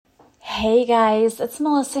Hey guys, it's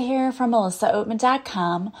Melissa here from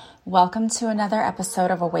melissaoatman.com. Welcome to another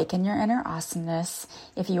episode of Awaken Your Inner Awesomeness.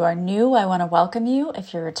 If you are new, I want to welcome you.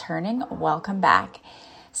 If you're returning, welcome back.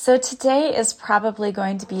 So today is probably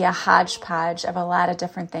going to be a hodgepodge of a lot of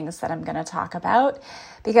different things that I'm going to talk about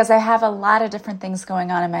because I have a lot of different things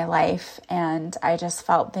going on in my life and I just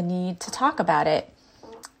felt the need to talk about it.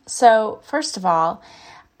 So first of all,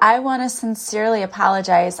 I want to sincerely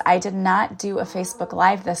apologize. I did not do a Facebook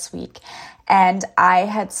Live this week, and I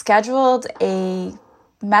had scheduled a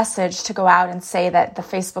message to go out and say that the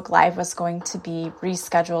Facebook Live was going to be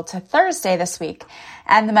rescheduled to Thursday this week,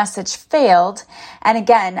 and the message failed. And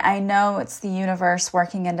again, I know it's the universe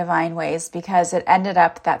working in divine ways because it ended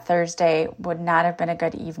up that Thursday would not have been a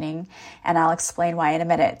good evening, and I'll explain why in a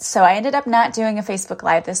minute. So I ended up not doing a Facebook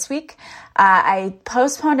Live this week. I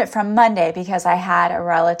postponed it from Monday because I had a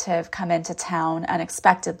relative come into town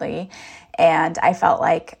unexpectedly, and I felt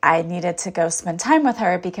like I needed to go spend time with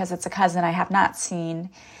her because it's a cousin I have not seen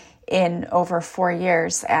in over 4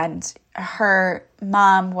 years. And her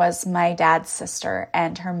mom was my dad's sister,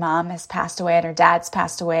 and her mom has passed away and her dad's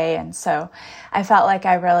passed away. And so I felt like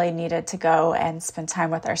I really needed to go and spend time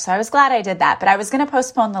with her. So I was glad I did that, but I was going to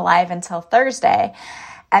postpone the live until Thursday.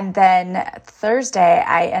 And then Thursday,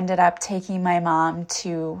 I ended up taking my mom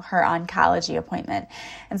to her oncology appointment.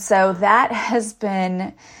 And so that has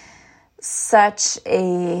been such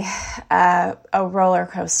a roller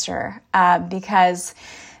coaster because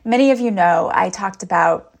many of you know I talked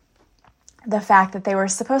about the fact that they were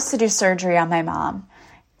supposed to do surgery on my mom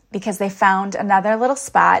because they found another little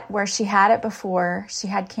spot where she had it before. She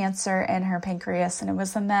had cancer in her pancreas, and it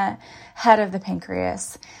was in the head of the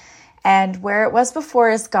pancreas. And where it was before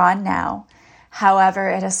is gone now. However,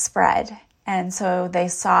 it has spread. And so they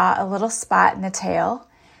saw a little spot in the tail.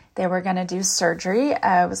 They were going to do surgery.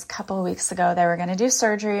 It was a couple of weeks ago. They were going to do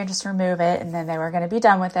surgery and just remove it, and then they were going to be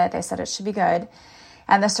done with it. They said it should be good.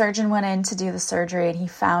 And the surgeon went in to do the surgery, and he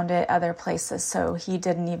found it other places. So he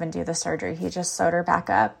didn't even do the surgery. He just sewed her back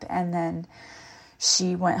up, and then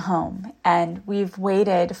she went home. And we've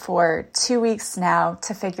waited for 2 weeks now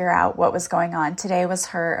to figure out what was going on. Today was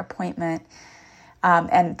her appointment,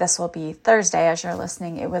 and this will be Thursday as you're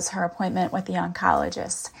listening. It was her appointment with the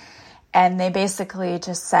oncologist. And they basically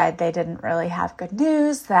just said they didn't really have good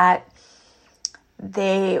news, that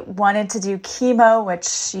they wanted to do chemo, which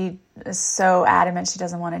she is so adamant she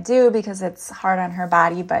doesn't want to do because it's hard on her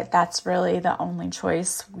body, but that's really the only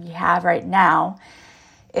choice we have right now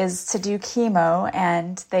is to do chemo.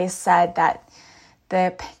 And they said that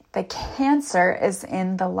the cancer is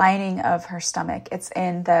in the lining of her stomach. It's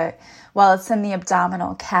in the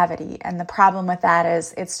abdominal cavity. And the problem with that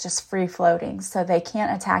is it's just free floating. So they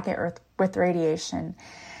can't attack it with radiation.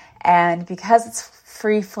 And because it's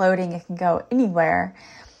free floating, it can go anywhere.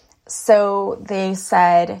 So they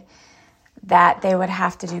said that they would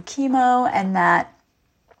have to do chemo, and that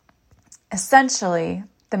essentially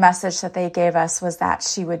the message that they gave us was that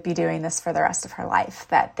she would be doing this for the rest of her life,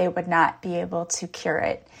 that they would not be able to cure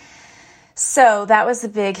it. So that was a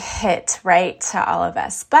big hit, right, to all of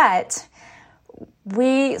us. But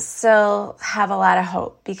we still have a lot of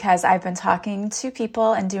hope because I've been talking to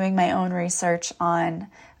people and doing my own research on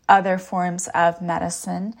other forms of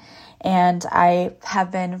medicine. And I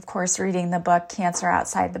have been, of course, reading the book Cancer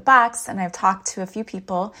Outside the Box. And I've talked to a few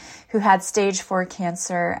people who had stage 4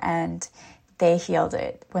 cancer and they healed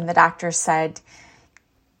it. When the doctor said,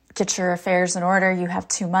 get your affairs in order, you have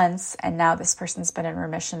 2 months, and now this person's been in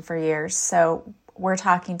remission for years. So we're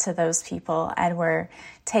talking to those people and we're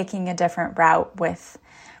taking a different route with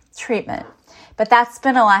treatment. But that's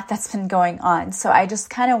been a lot that's been going on. So I just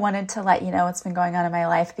kind of wanted to let you know what's been going on in my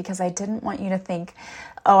life because I didn't want you to think,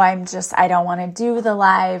 oh, I don't want to do the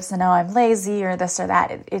lives and oh, I'm lazy or this or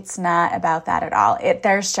that. It's not about that at all.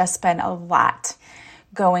 There's just been a lot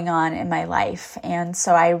going on in my life. And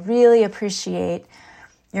so I really appreciate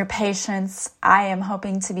your patience. I am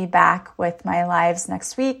hoping to be back with my lives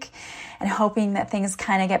next week and hoping that things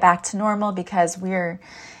kind of get back to normal because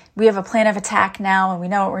we have a plan of attack now and we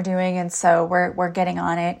know what we're doing. And so we're getting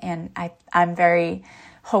on it. And I'm very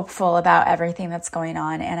hopeful about everything that's going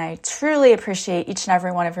on. And I truly appreciate each and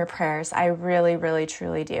every one of your prayers. I really, really,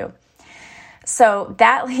 truly do. So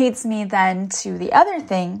that leads me then to the other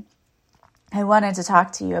thing I wanted to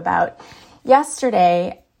talk to you about.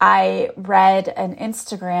 Yesterday, I read an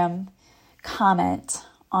Instagram comment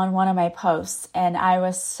on one of my posts, and I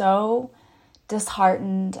was so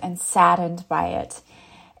disheartened and saddened by it.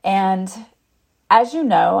 And as you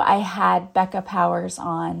know, I had Becca Powers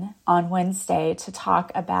on Wednesday to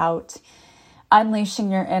talk about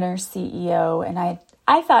unleashing your inner CEO, and I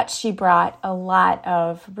I thought she brought a lot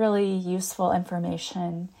of really useful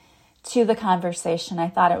information to the conversation. I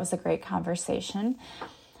thought it was a great conversation.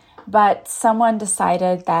 But someone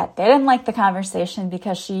decided that they didn't like the conversation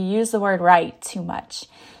because she used the word right too much.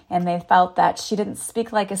 And they felt that she didn't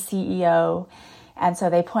speak like a CEO. And so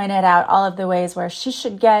they pointed out all of the ways where she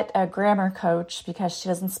should get a grammar coach because she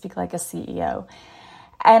doesn't speak like a CEO.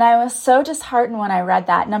 And I was so disheartened when I read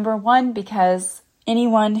that. Number one, because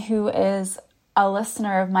anyone who is a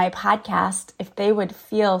listener of my podcast, if they would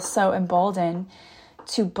feel so emboldened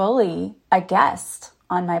to bully a guest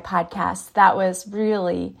on my podcast, that was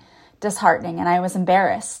really disheartening. And I was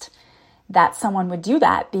embarrassed that someone would do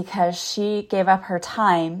that because she gave up her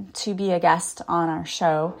time to be a guest on our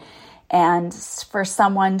show. And for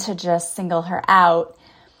someone to just single her out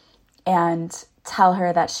and tell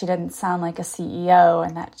her that she didn't sound like a CEO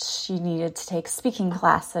and that she needed to take speaking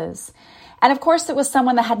classes. And of course, it was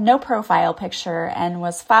someone that had no profile picture and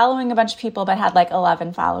was following a bunch of people but had like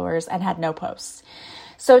 11 followers and had no posts.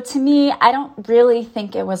 So to me, I don't really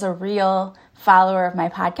think it was a real follower of my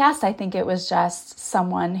podcast. I think it was just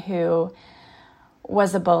someone who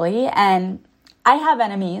was a bully. And I have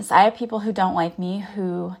enemies. I have people who don't like me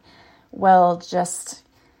who will just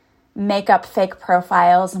make up fake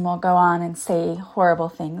profiles and will go on and say horrible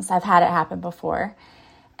things. I've had it happen before.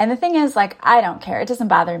 And the thing is, like, I don't care. It doesn't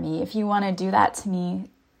bother me. If you want to do that to me,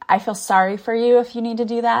 I feel sorry for you if you need to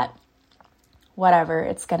do that. Whatever,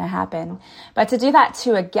 it's going to happen. But to do that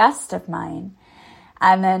to a guest of mine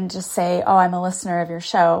and then just say, oh, I'm a listener of your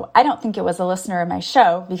show. I don't think it was a listener of my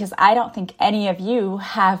show because I don't think any of you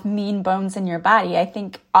have mean bones in your body. I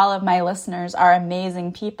think all of my listeners are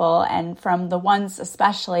amazing people. And from the ones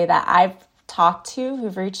especially that I've talked to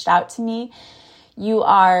who've reached out to me, you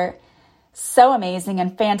are so amazing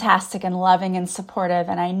and fantastic and loving and supportive.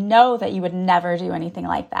 And I know that you would never do anything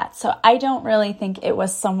like that. So I don't really think it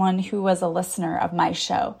was someone who was a listener of my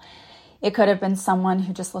show. It could have been someone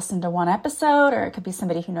who just listened to one episode, or it could be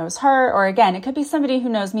somebody who knows her, or again, it could be somebody who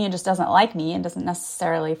knows me and just doesn't like me and doesn't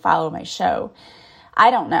necessarily follow my show.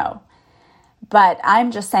 I don't know. But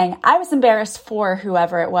I'm just saying I was embarrassed for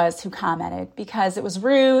whoever it was who commented because it was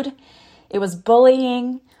rude. It was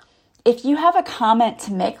bullying. If you have a comment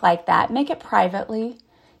to make like that, make it privately.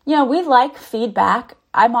 You know, we like feedback.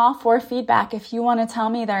 I'm all for feedback. If you want to tell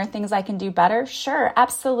me there are things I can do better, sure,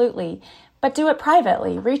 absolutely. But do it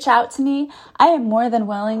privately. Reach out to me. I am more than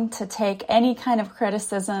willing to take any kind of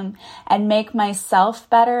criticism and make myself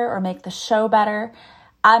better or make the show better.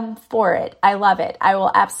 I'm for it. I love it. I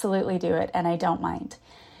will absolutely do it, and I don't mind.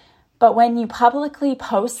 But when you publicly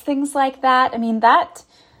post things like that, I mean, that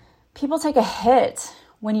people take a hit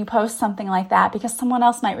when you post something like that because someone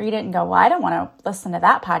else might read it and go, well, I don't want to listen to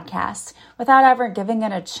that podcast without ever giving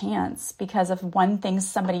it a chance because of one thing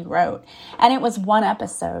somebody wrote. And it was one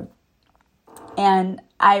episode. And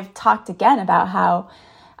I've talked again about how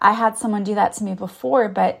I had someone do that to me before,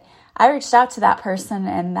 but I reached out to that person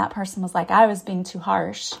and that person was like, I was being too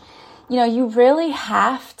harsh. You know, you really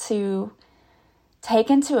have to take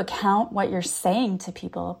into account what you're saying to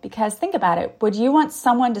people because think about it. Would you want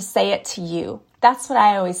someone to say it to you? That's what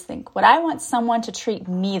I always think. Would I want someone to treat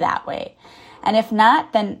me that way? And if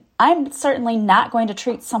not, then I'm certainly not going to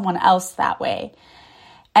treat someone else that way.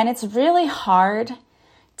 And it's really hard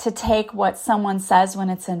to take what someone says when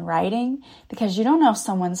it's in writing because you don't know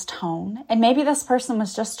someone's tone. And maybe this person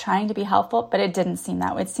was just trying to be helpful, but it didn't seem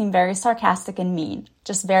that way. It seemed very sarcastic and mean,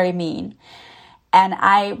 just very mean. And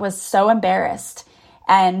I was so embarrassed.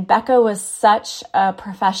 And Becca was such a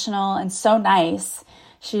professional and so nice.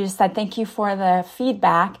 She just said, thank you for the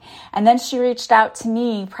feedback. And then she reached out to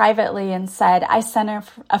me privately and said, I sent her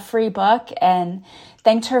a free book and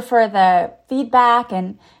thanked her for the feedback.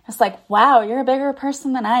 And I was like, wow, you're a bigger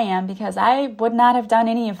person than I am because I would not have done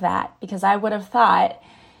any of that because I would have thought,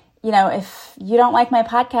 you know, if you don't like my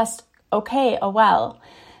podcast, okay, oh well,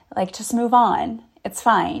 like just move on. It's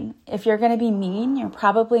fine. If you're going to be mean, you're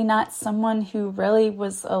probably not someone who really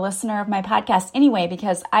was a listener of my podcast anyway,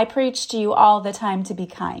 because I preach to you all the time to be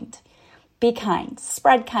kind. Be kind.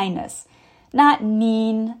 Spread kindness. Not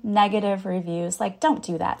mean, negative reviews. Like, don't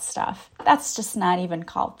do that stuff. That's just not even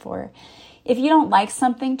called for. If you don't like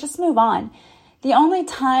something, just move on. The only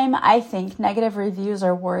time I think negative reviews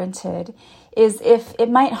are warranted is if it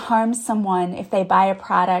might harm someone if they buy a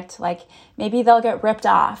product, like maybe they'll get ripped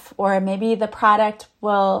off or maybe the product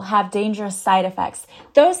will have dangerous side effects.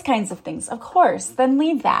 Those kinds of things, of course, then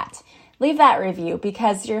leave that. Leave that review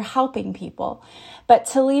because you're helping people. But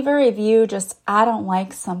to leave a review just, I don't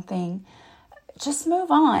like something, just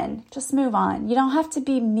move on. Just move on. You don't have to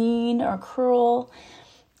be mean or cruel.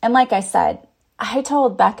 And like I said, I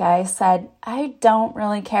told Becca, I said, I don't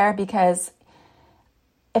really care, because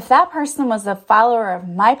if that person was a follower of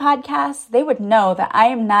my podcast, they would know that I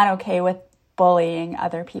am not okay with bullying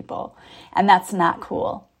other people, and that's not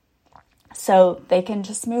cool. So they can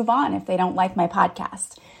just move on if they don't like my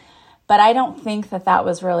podcast. But I don't think that that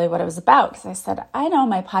was really what it was about, because I said, I know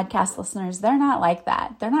my podcast listeners, they're not like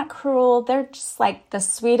that. They're not cruel. They're just like the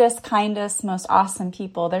sweetest, kindest, most awesome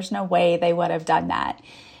people. There's no way they would have done that.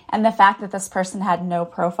 And the fact that this person had no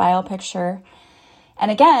profile picture.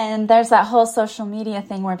 And again, there's that whole social media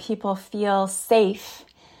thing where people feel safe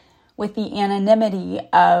with the anonymity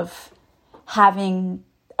of having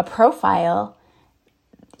a profile.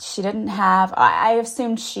 She didn't have, I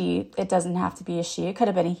assumed she, it doesn't have to be a she, it could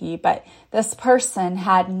have been a he, but this person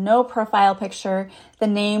had no profile picture. The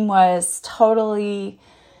name was totally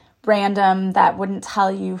random, that wouldn't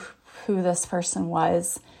tell you who this person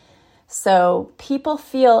was. So people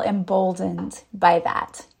feel emboldened by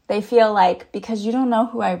that. They feel like, because you don't know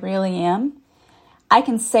who I really am, I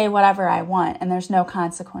can say whatever I want and there's no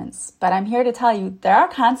consequence. But I'm here to tell you, there are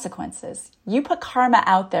consequences. You put karma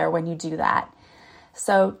out there when you do that.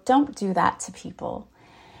 So don't do that to people.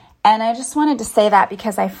 And I just wanted to say that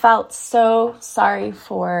because I felt so sorry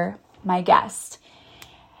for my guest.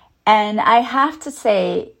 And I have to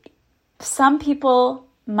say, some people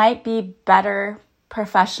might be better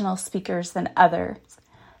professional speakers than others.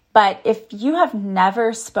 But if you have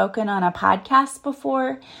never spoken on a podcast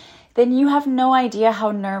before, then you have no idea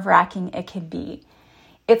how nerve-wracking it can be.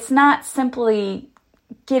 It's not simply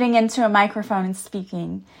getting into a microphone and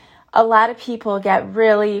speaking. A lot of people get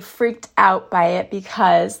really freaked out by it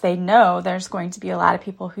because they know there's going to be a lot of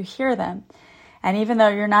people who hear them. And even though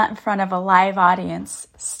you're not in front of a live audience,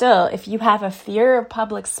 still, if you have a fear of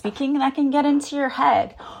public speaking, that can get into your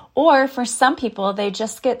head. Or for some people, they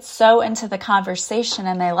just get so into the conversation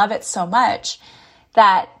and they love it so much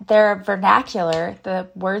that their vernacular, the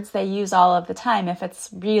words they use all of the time, if it's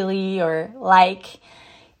really or like,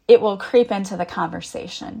 it will creep into the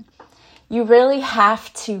conversation. You really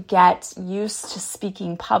have to get used to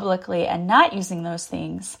speaking publicly and not using those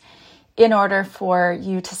things in order for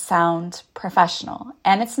you to sound professional.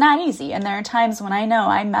 And it's not easy. And there are times when I know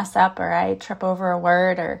I mess up or I trip over a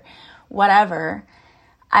word or whatever.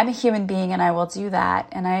 I'm a human being and I will do that.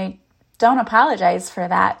 And I don't apologize for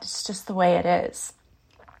that. It's just the way it is.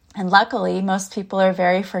 And luckily, most people are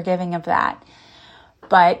very forgiving of that.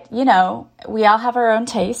 But, you know, we all have our own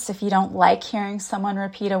tastes. If you don't like hearing someone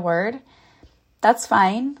repeat a word, that's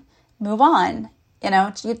fine. Move on. You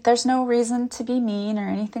know, there's no reason to be mean or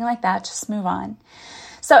anything like that. Just move on.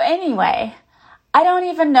 So anyway, I don't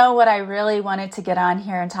even know what I really wanted to get on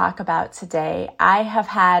here and talk about today. I have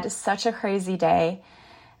had such a crazy day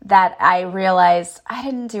that I realized I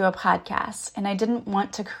didn't do a podcast and I didn't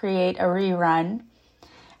want to create a rerun.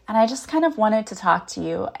 And I just kind of wanted to talk to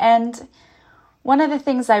you. And one of the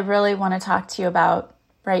things I really want to talk to you about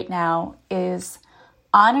right now is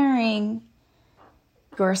honoring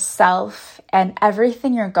yourself and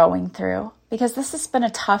everything you're going through, because this has been a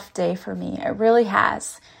tough day for me. It really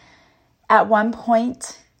has. At one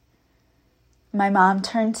point, my mom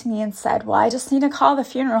turned to me and said, well, I just need to call the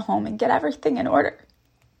funeral home and get everything in order.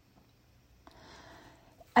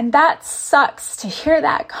 And that sucks to hear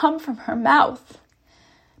that come from her mouth.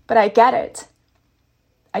 But I get it.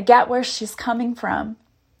 I get where she's coming from.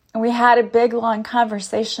 And we had a big, long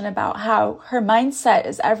conversation about how her mindset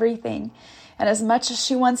is everything. And as much as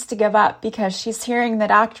she wants to give up because she's hearing the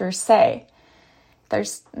doctors say,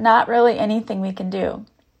 there's not really anything we can do.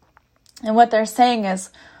 And what they're saying is,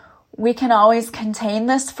 we can always contain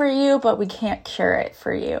this for you, but we can't cure it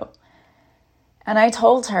for you. And I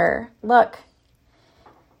told her, look,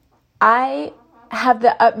 I have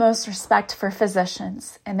the utmost respect for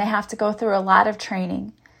physicians, and they have to go through a lot of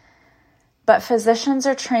training. But physicians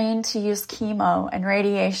are trained to use chemo and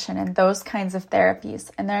radiation and those kinds of therapies.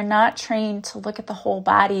 And they're not trained to look at the whole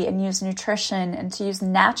body and use nutrition and to use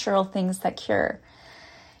natural things that cure.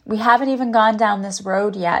 We haven't even gone down this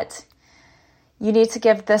road yet. You need to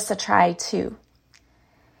give this a try too.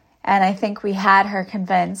 And I think we had her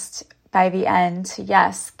convinced by the end to,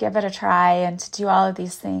 yes, give it a try and to do all of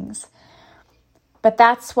these things. But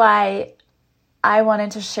that's why I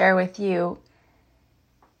wanted to share with you,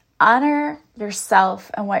 honor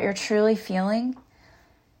yourself and what you're truly feeling.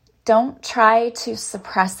 Don't try to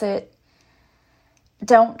suppress it.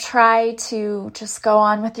 Don't try to just go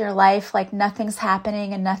on with your life like nothing's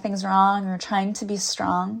happening and nothing's wrong, or trying to be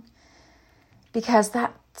strong, because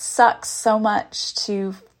that sucks so much,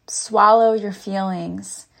 to swallow your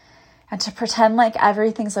feelings and to pretend like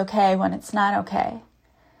everything's okay when it's not okay.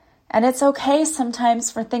 And it's okay sometimes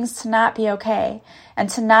for things to not be okay and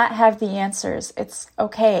to not have the answers. It's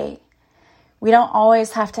okay. We don't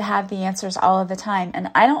always have to have the answers all of the time. And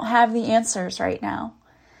I don't have the answers right now.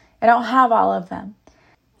 I don't have all of them.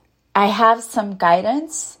 I have some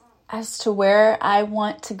guidance as to where I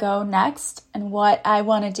want to go next and what I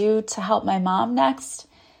want to do to help my mom next.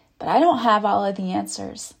 But I don't have all of the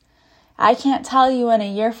answers. I can't tell you in a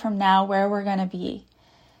year from now where we're going to be.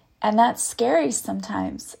 And that's scary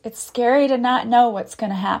sometimes. It's scary to not know what's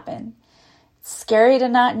going to happen. It's scary to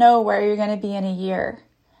not know where you're going to be in a year.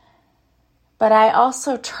 But I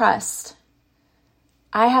also trust.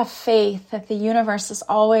 I have faith that the universe is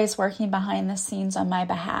always working behind the scenes on my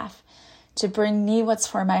behalf to bring me what's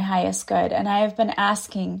for my highest good. And I have been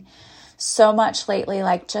asking so much lately,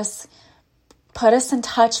 like, just put us in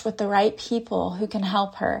touch with the right people who can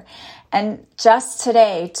help her. And just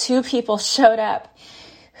today, 2 people showed up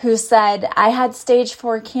who said, I had stage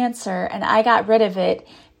 4 cancer and I got rid of it,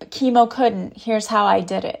 but chemo couldn't. Here's how I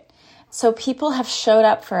did it. So people have showed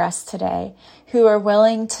up for us today who are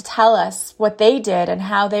willing to tell us what they did and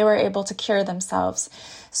how they were able to cure themselves.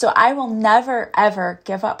 So I will never, ever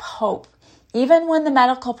give up hope. Even when the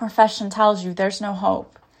medical profession tells you there's no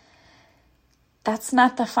hope. That's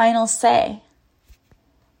not the final say.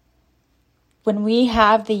 When we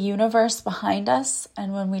have the universe behind us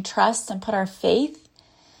and when we trust and put our faith,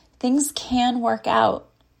 things can work out.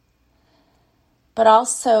 But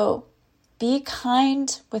also be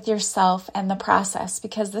kind with yourself and the process,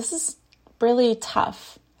 because this is really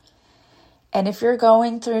tough. And if you're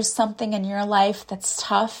going through something in your life that's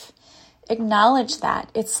tough, acknowledge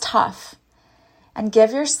that it's tough and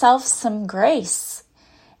give yourself some grace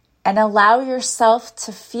and allow yourself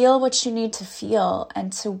to feel what you need to feel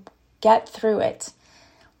and to get through it.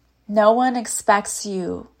 No one expects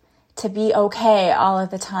you to be okay all of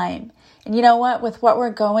the time. And you know what? With what we're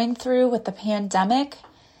going through with the pandemic,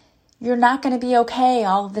 you're not going to be okay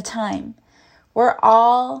all of the time. We're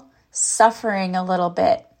all suffering a little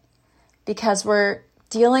bit because we're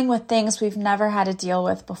dealing with things we've never had to deal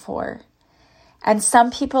with before. And some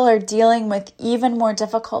people are dealing with even more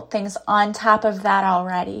difficult things on top of that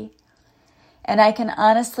already. And I can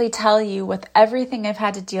honestly tell you, with everything I've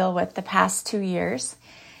had to deal with the past 2 years,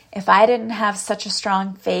 if I didn't have such a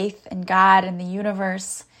strong faith in God and the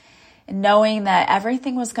universe and knowing that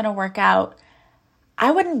everything was going to work out,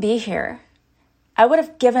 I wouldn't be here. I would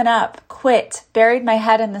have given up, quit, buried my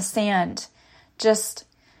head in the sand, just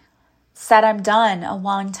said I'm done a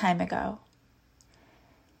long time ago.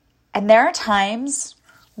 And there are times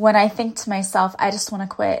when I think to myself, I just want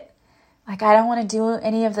to quit. Like, I don't want to do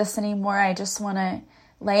any of this anymore. I just want to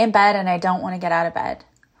lay in bed and I don't want to get out of bed.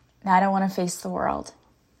 And I don't want to face the world.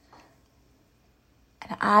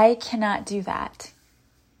 And I cannot do that.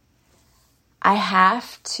 I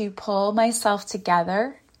have to pull myself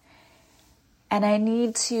together and I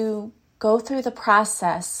need to go through the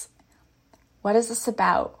process. What is this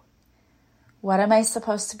about? What am I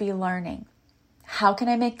supposed to be learning? How can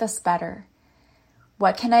I make this better?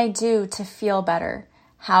 What can I do to feel better?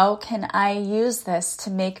 How can I use this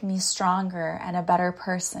to make me stronger and a better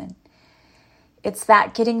person? It's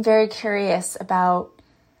that getting very curious about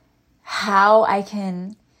how I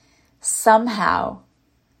can somehow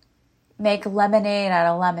make lemonade out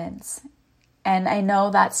of lemons. And I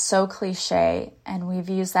know that's so cliche, and we've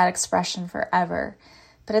used that expression forever,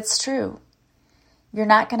 but it's true. You're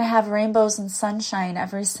not going to have rainbows and sunshine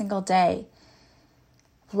every single day.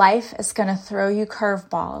 Life is going to throw you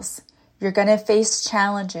curveballs. You're going to face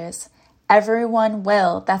challenges. Everyone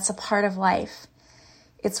will. That's a part of life.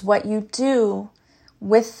 It's what you do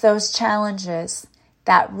with those challenges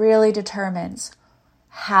that really determines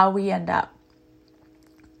how we end up.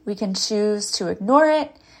 We can choose to ignore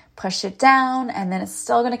it, push it down, and then it's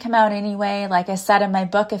still going to come out anyway. Like I said in my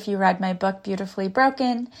book, if you read my book, Beautifully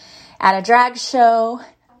Broken, at a drag show,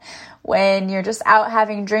 when you're just out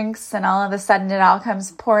having drinks and all of a sudden it all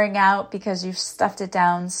comes pouring out because you've stuffed it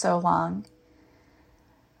down so long.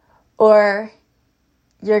 Or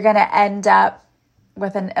you're going to end up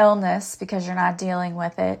with an illness because you're not dealing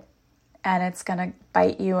with it, and it's going to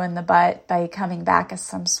bite you in the butt by coming back as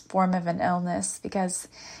some form of an illness, because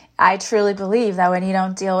I truly believe that when you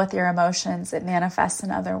don't deal with your emotions, it manifests in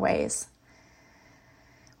other ways.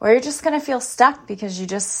 Or you're just going to feel stuck because you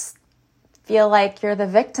just feel like you're the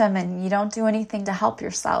victim and you don't do anything to help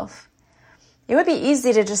yourself. It would be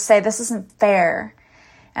easy to just say, this isn't fair,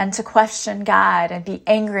 and to question God and be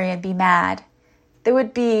angry and be mad. It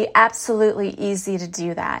would be absolutely easy to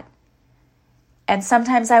do that. And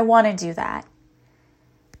sometimes I want to do that.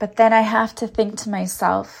 But then I have to think to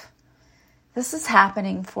myself, This is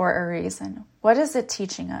happening for a reason. What is it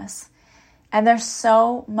teaching us? And there's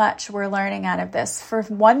so much we're learning out of this. For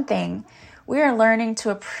one thing, we are learning to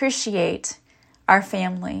appreciate our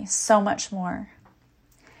family so much more.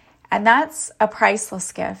 And that's a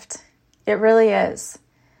priceless gift. It really is.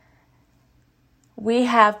 We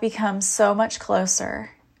have become so much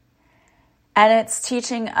closer. And it's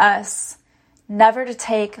teaching us never to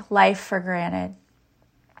take life for granted.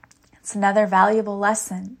 It's another valuable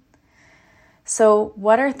lesson. So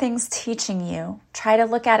what are things teaching you? Try to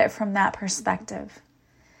look at it from that perspective.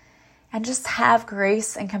 And just have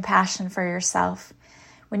grace and compassion for yourself.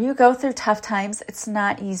 When you go through tough times, it's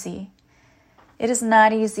not easy. It is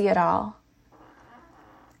not easy at all.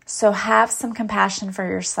 So have some compassion for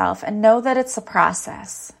yourself and know that it's a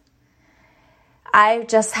process. I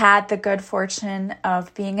just had the good fortune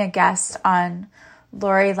of being a guest on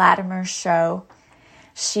Lori Latimer's show.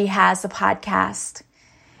 She has a podcast,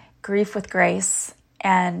 Grief with Grace,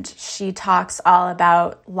 and she talks all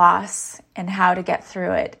about loss and how to get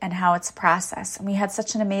through it and how it's a process. And we had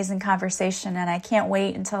such an amazing conversation, and I can't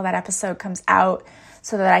wait until that episode comes out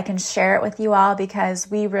so that I can share it with you all,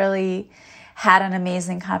 because we really had an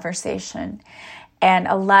amazing conversation. And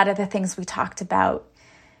a lot of the things we talked about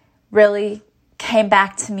really came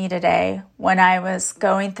back to me today when I was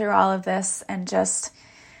going through all of this and just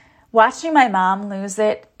watching my mom lose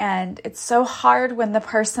it. And it's so hard when the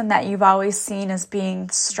person that you've always seen as being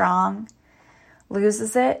strong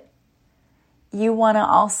loses it. You want to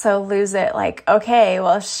also lose it like, okay,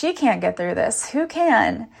 well, if she can't get through this, who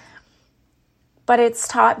can? But it's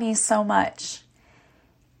taught me so much.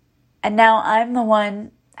 And now I'm the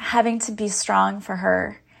one having to be strong for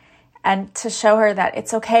her and to show her that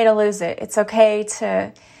it's okay to lose it. It's okay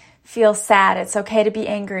to feel sad. It's okay to be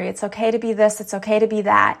angry. It's okay to be this. It's okay to be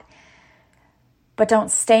that. But don't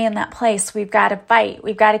stay in that place. We've got to fight.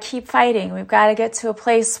 We've got to keep fighting. We've got to get to a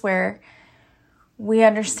place where we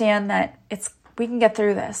understand that we can get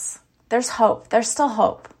through this. There's hope. There's still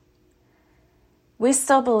hope. We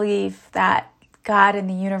still believe that God and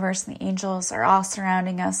the universe and the angels are all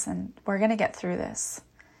surrounding us, and we're going to get through this.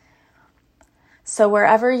 So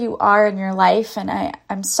wherever you are in your life, and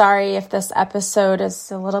I'm sorry if this episode is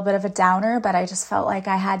a little bit of a downer, but I just felt like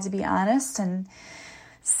I had to be honest and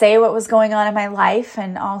say what was going on in my life,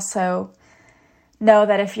 and also know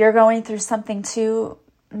that if you're going through something too,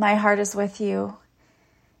 my heart is with you.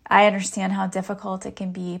 I understand how difficult it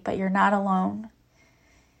can be, but you're not alone.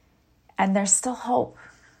 And there's still hope.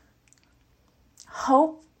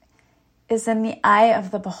 Hope is in the eye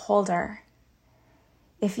of the beholder.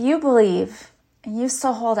 If you believe and you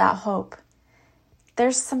still hold out hope,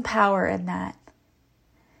 there's some power in that.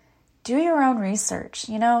 Do your own research.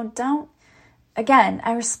 Again,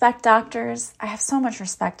 I respect doctors. I have so much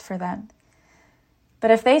respect for them.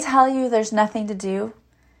 But if they tell you there's nothing to do,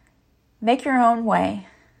 make your own way.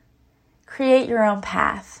 Create your own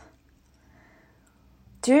path.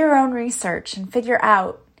 Do your own research and figure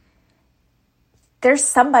out there's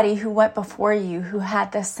somebody who went before you who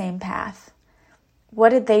had this same path. What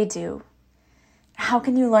did they do? How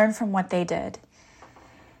can you learn from what they did?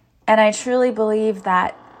 And I truly believe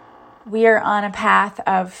that we are on a path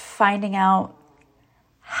of finding out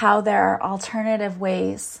how there are alternative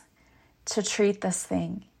ways to treat this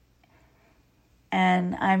thing.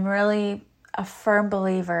 And I'm really a firm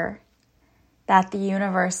believer that the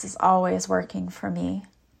universe is always working for me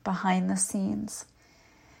behind the scenes.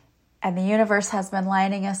 And the universe has been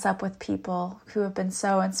lining us up with people who have been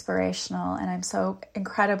so inspirational, and I'm so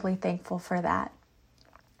incredibly thankful for that.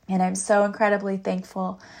 And I'm so incredibly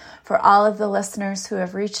thankful for all of the listeners who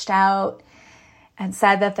have reached out and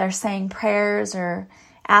said that they're saying prayers or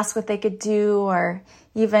asked what they could do, or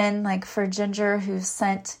even like for Ginger, who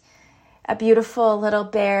sent a beautiful little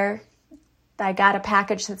bear. I got a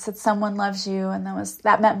package that said someone loves you, and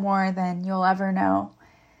that meant more than you'll ever know,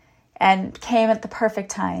 and came at the perfect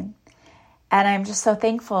time. And I'm just so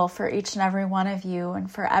thankful for each and every one of you,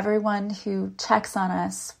 and for everyone who checks on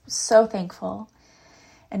us. So thankful.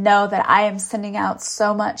 And know that I am sending out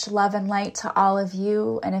so much love and light to all of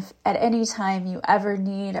you. And if at any time you ever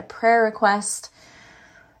need a prayer request,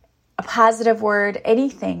 a positive word,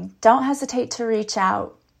 anything, don't hesitate to reach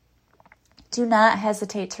out. Do not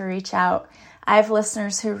hesitate to reach out. I have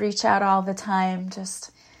listeners who reach out all the time,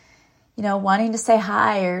 just, wanting to say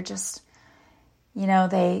hi, or just,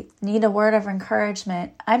 they need a word of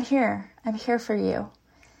encouragement. I'm here. I'm here for you.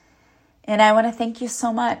 And I want to thank you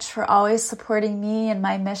so much for always supporting me and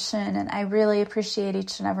my mission. And I really appreciate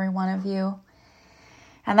each and every one of you.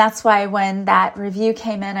 And that's why when that review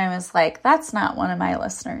came in, I was like, that's not one of my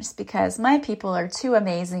listeners, because my people are too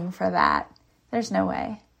amazing for that. There's no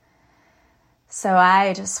way. So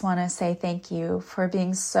I just want to say thank you for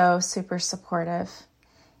being so super supportive.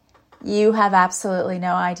 You have absolutely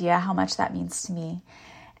no idea how much that means to me.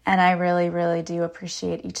 And I really, really do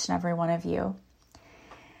appreciate each and every one of you.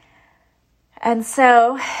 And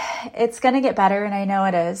so it's going to get better, and I know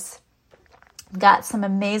it is. Got some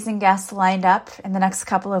amazing guests lined up in the next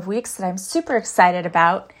couple of weeks that I'm super excited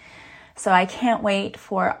about. So I can't wait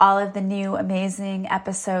for all of the new amazing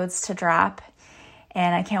episodes to drop.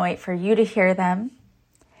 And I can't wait for you to hear them.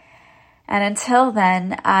 And until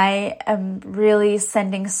then, I am really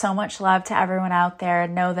sending so much love to everyone out there.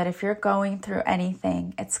 And know that if you're going through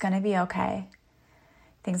anything, it's going to be okay.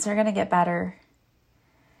 Things are going to get better.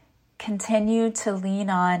 Continue to lean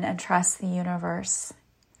on and trust the universe.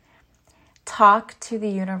 Talk to the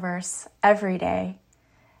universe every day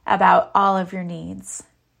about all of your needs.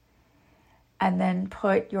 And then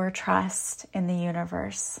put your trust in the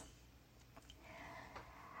universe.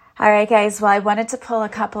 All right, guys. Well, I wanted to pull a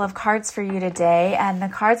couple of cards for you today. And the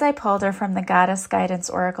cards I pulled are from the Goddess Guidance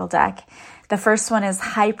Oracle deck. The first one is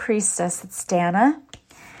High Priestess. It's Dana.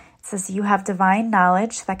 It says, you have divine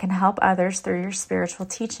knowledge that can help others through your spiritual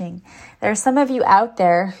teaching. There are some of you out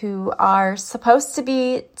there who are supposed to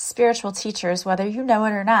be spiritual teachers, whether you know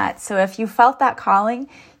it or not. So if you felt that calling,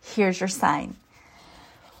 here's your sign.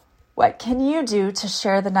 What can you do to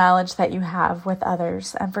share the knowledge that you have with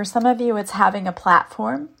others? And for some of you, it's having a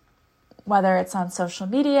platform, whether it's on social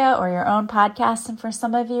media or your own podcast. And for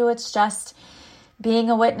some of you, it's just being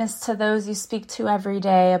a witness to those you speak to every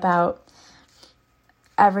day about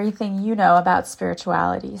everything you know about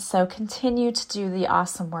spirituality. So continue to do the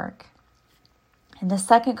awesome work. And the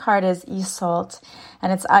second card is Isolde,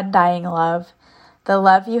 and it's Undying Love. The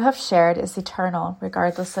love you have shared is eternal,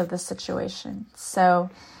 regardless of the situation.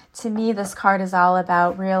 So to me, this card is all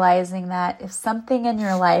about realizing that if something in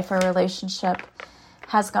your life or relationship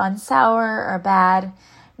has gone sour or bad,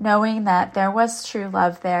 knowing that there was true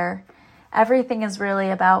love there. Everything is really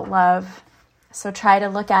about love. So try to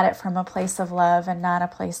look at it from a place of love and not a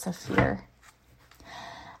place of fear.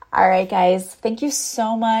 All right, guys, thank you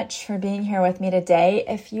so much for being here with me today.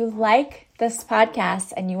 If you like this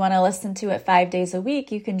podcast and you want to listen to it 5 days a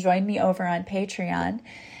week, you can join me over on Patreon.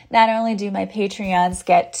 Not only do my Patreons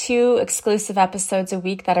get 2 exclusive episodes a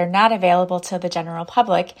week that are not available to the general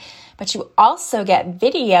public, but you also get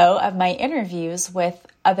video of my interviews with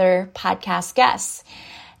other podcast guests.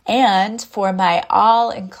 And for my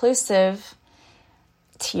all-inclusive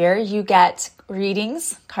tier, you get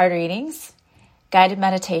readings, card readings, guided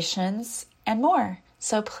meditations, and more.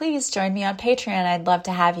 So please join me on Patreon. I'd love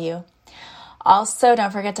to have you. Also,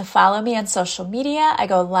 don't forget to follow me on social media. I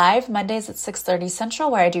go live Mondays at 6:30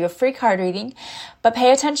 Central where I do a free card reading. But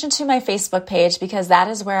pay attention to my Facebook page because that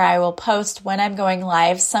is where I will post when I'm going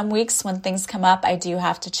live. Some weeks when things come up, I do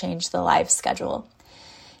have to change the live schedule.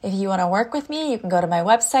 If you want to work with me, you can go to my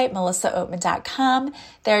website, melissaoatman.com.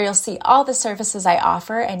 There you'll see all the services I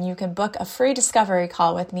offer, and you can book a free discovery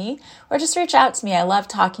call with me or just reach out to me. I love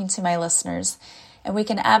talking to my listeners. And we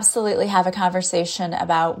can absolutely have a conversation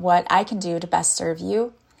about what I can do to best serve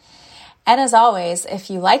you. And as always,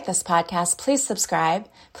 if you like this podcast, please subscribe.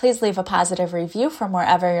 Please leave a positive review from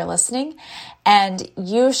wherever you're listening. And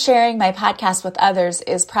you sharing my podcast with others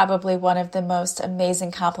is probably one of the most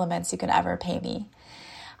amazing compliments you can ever pay me.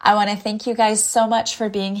 I want to thank you guys so much for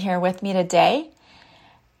being here with me today.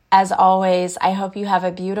 As always, I hope you have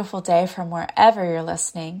a beautiful day from wherever you're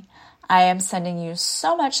listening. I am sending you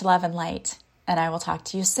so much love and light. And I will talk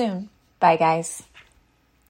to you soon. Bye, guys.